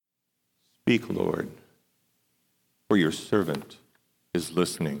Speak, Lord, for your servant is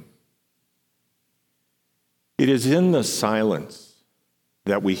listening. It is in the silence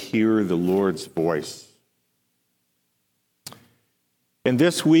that we hear the Lord's voice. And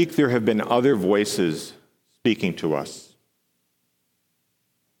this week there have been other voices speaking to us.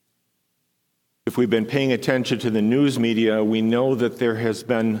 If we've been paying attention to the news media, we know that there has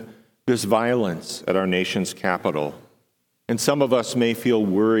been this violence at our nation's capital. And some of us may feel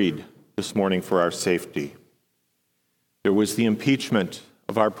worried this morning for our safety. There was the impeachment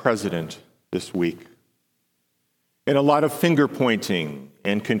of our president this week. And a lot of finger pointing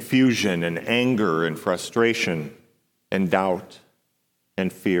and confusion and anger and frustration and doubt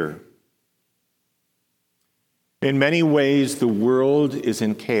and fear. In many ways, the world is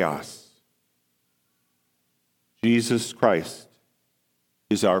in chaos. Jesus Christ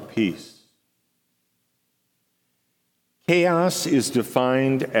is our peace. Chaos is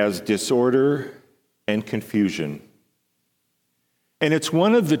defined as disorder and confusion. And it's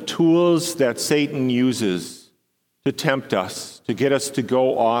one of the tools that Satan uses to tempt us, to get us to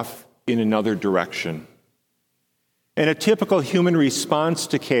go off in another direction. And a typical human response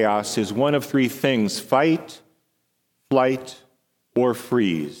to chaos is one of three things: fight, flight, or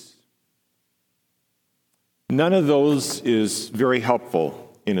freeze. None of those is very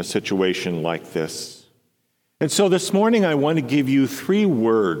helpful in a situation like this. And so this morning I want to give you three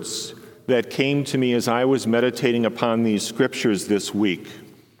words that came to me as I was meditating upon these scriptures this week.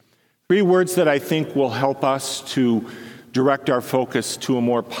 Three words that I think will help us to direct our focus to a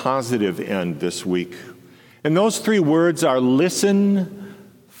more positive end this week. And those three words are listen,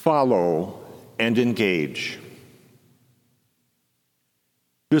 follow, and engage.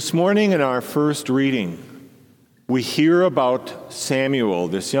 This morning in our first reading, we hear about Samuel,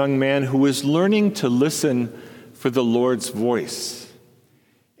 this young man who is learning to listen for the Lord's voice.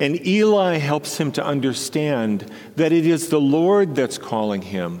 And Eli helps him to understand that it is the Lord that's calling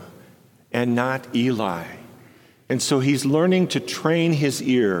him and not Eli. And so he's learning to train his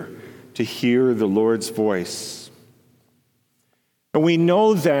ear to hear the Lord's voice. And we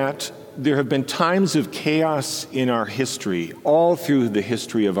know that there have been times of chaos in our history, all through the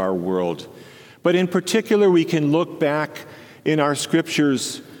history of our world. But in particular, we can look back in our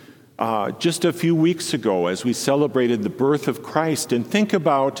scriptures just a few weeks ago as we celebrated the birth of Christ and think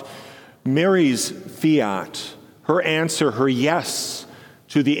about Mary's fiat, her answer, her yes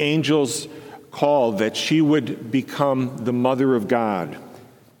to the angel's call that she would become the mother of God,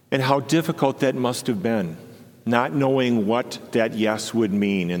 and how difficult that must have been, not knowing what that yes would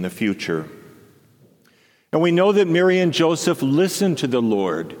mean in the future. And we know that Mary and Joseph listened to the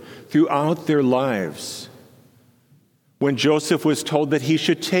Lord throughout their lives. When Joseph was told that he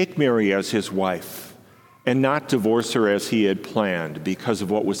should take Mary as his wife and not divorce her as he had planned because of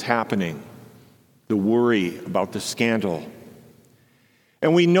what was happening, the worry about the scandal.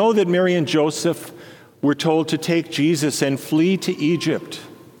 And we know that Mary and Joseph were told to take Jesus and flee to Egypt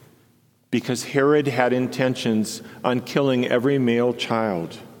because Herod had intentions on killing every male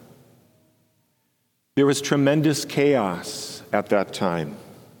child. There was tremendous chaos at that time.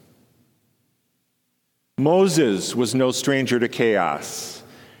 Moses was no stranger to chaos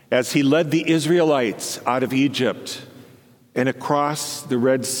as he led the Israelites out of Egypt and across the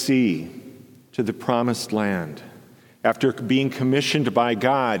Red Sea to the Promised Land after being commissioned by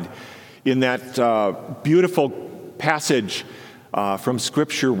God in that beautiful passage from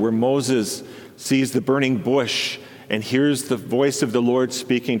Scripture where Moses sees the burning bush and hears the voice of the Lord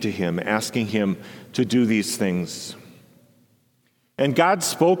speaking to him, asking him to do these things. And God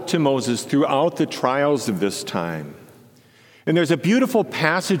spoke to Moses throughout the trials of this time. And there's a beautiful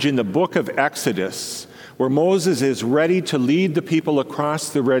passage in the book of Exodus where Moses is ready to lead the people across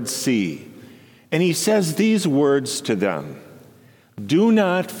the Red Sea. And he says these words to them: "Do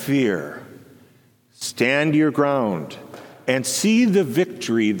not fear. Stand your ground and see the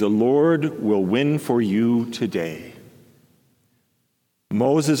victory the Lord will win for you today."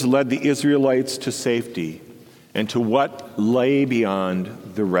 Moses led the Israelites to safety and to what lay beyond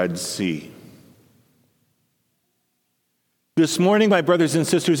the Red Sea. This morning, my brothers and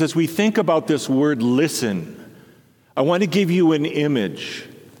sisters, as we think about this word listen, I want to give you an image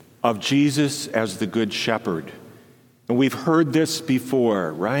of Jesus as the Good Shepherd. And we've heard this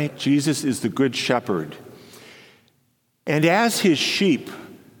before, right? Jesus is the Good Shepherd. And as his sheep,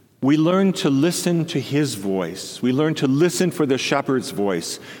 we learn to listen to his voice. We learn to listen for the shepherd's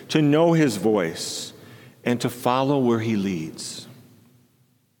voice, to know his voice, and to follow where he leads.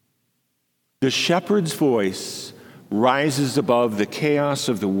 The shepherd's voice rises above the chaos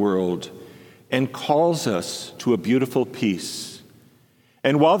of the world and calls us to a beautiful peace.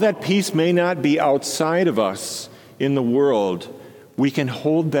 And while that peace may not be outside of us in the world, we can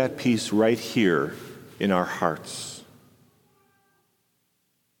hold that peace right here in our hearts.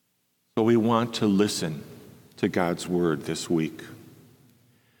 So we want to listen to God's word this week.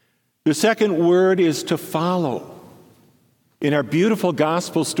 The second word is to follow. In our beautiful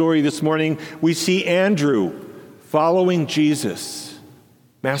gospel story this morning, we see Andrew following Jesus.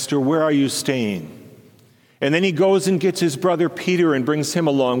 Master, where are you staying? And then he goes and gets his brother Peter and brings him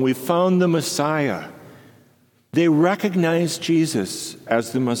along. We found the Messiah. They recognized Jesus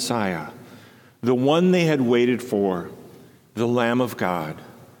as the Messiah, the one they had waited for, the Lamb of God.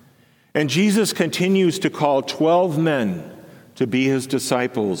 And Jesus continues to call 12 men to be his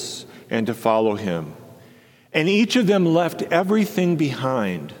disciples and to follow him. And each of them left everything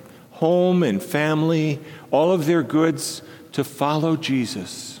behind, home and family, all of their goods, to follow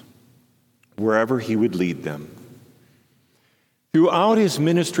Jesus wherever he would lead them. Throughout his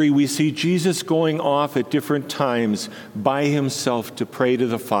ministry, we see Jesus going off at different times by himself to pray to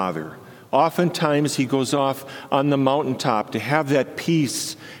the Father. Oftentimes, he goes off on the mountaintop to have that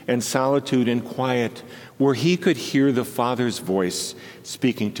peace and solitude and quiet where he could hear the Father's voice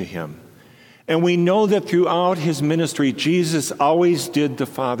speaking to him. And we know that throughout his ministry, Jesus always did the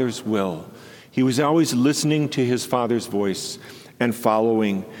Father's will. He was always listening to his Father's voice and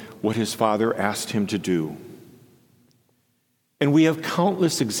following what his Father asked him to do. And we have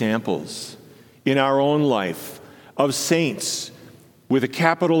countless examples in our own life of saints with a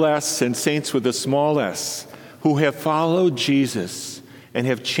capital S and saints with a small s who have followed Jesus and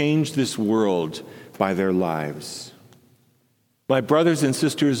have changed this world by their lives. My brothers and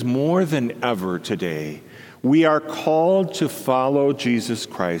sisters, more than ever today, we are called to follow Jesus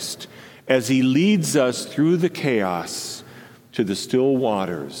Christ as he leads us through the chaos to the still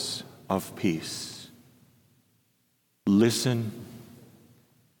waters of peace. Listen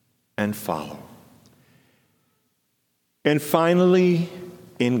and follow. And finally,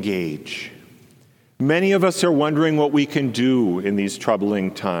 engage. Many of us are wondering what we can do in these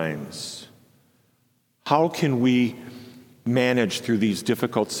troubling times. How can we manage through these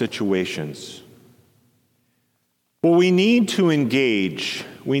difficult situations? Well, we need to engage.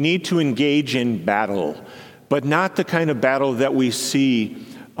 We need to engage in battle, but not the kind of battle that we see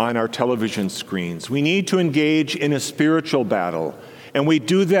on our television screens. We need to engage in a spiritual battle, and we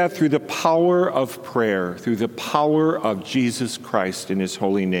do that through the power of prayer, through the power of Jesus Christ in his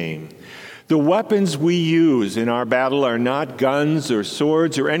holy name. The weapons we use in our battle are not guns or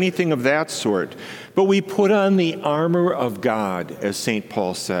swords or anything of that sort, but we put on the armor of God, as St.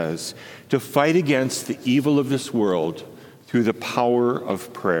 Paul says, to fight against the evil of this world through the power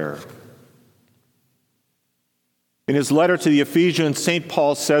of prayer. In his letter to the Ephesians, St.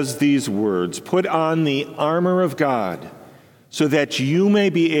 Paul says these words, "Put on the armor of God so that you may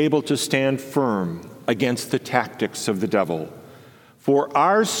be able to stand firm against the tactics of the devil. For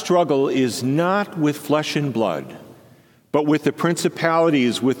our struggle is not with flesh and blood, but with the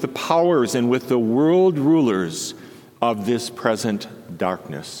principalities, with the powers, and with the world rulers of this present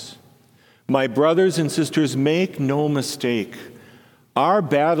darkness." My brothers and sisters, make no mistake. Our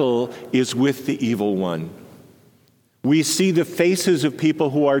battle is with the evil one. We see the faces of people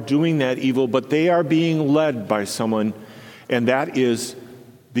who are doing that evil, but they are being led by someone, and that is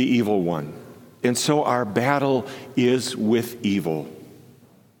the evil one. And so our battle is with evil.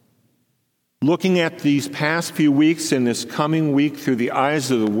 Looking at these past few weeks and this coming week through the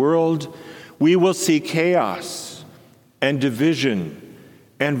eyes of the world, we will see chaos and division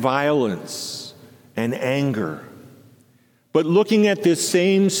and violence and anger. But looking at this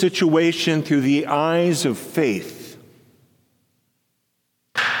same situation through the eyes of faith,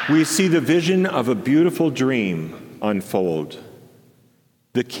 we see the vision of a beautiful dream unfold,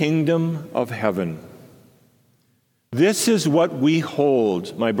 the kingdom of heaven. This is what we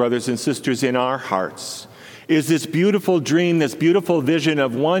hold, my brothers and sisters, in our hearts, is this beautiful dream, this beautiful vision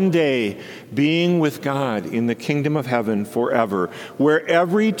of one day being with God in the kingdom of heaven forever, where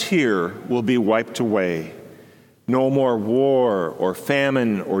every tear will be wiped away. No more war or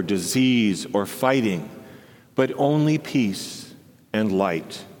famine or disease or fighting, but only peace and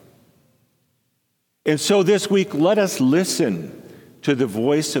light. And so this week, let us listen to the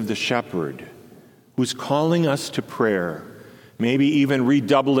voice of the shepherd who's calling us to prayer, maybe even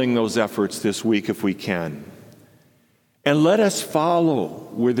redoubling those efforts this week if we can. And let us follow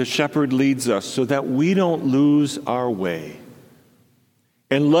where the shepherd leads us so that we don't lose our way.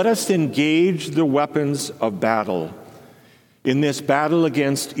 And let us engage the weapons of battle in this battle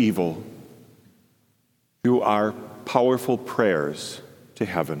against evil through our powerful prayers to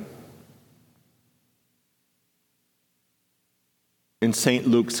heaven. In St.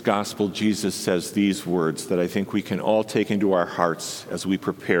 Luke's Gospel, Jesus says these words that I think we can all take into our hearts as we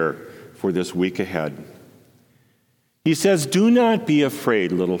prepare for this week ahead. He says, "Do not be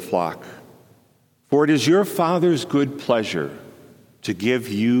afraid, little flock, for it is your Father's good pleasure to give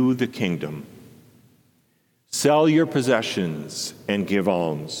you the kingdom. Sell your possessions and give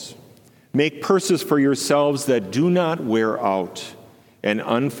alms. Make purses for yourselves that do not wear out, an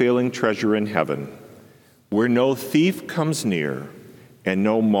unfailing treasure in heaven, where no thief comes near and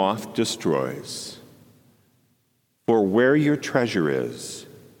no moth destroys. For where your treasure is,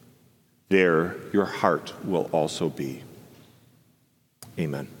 there your heart will also be."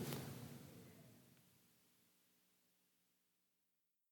 Amen.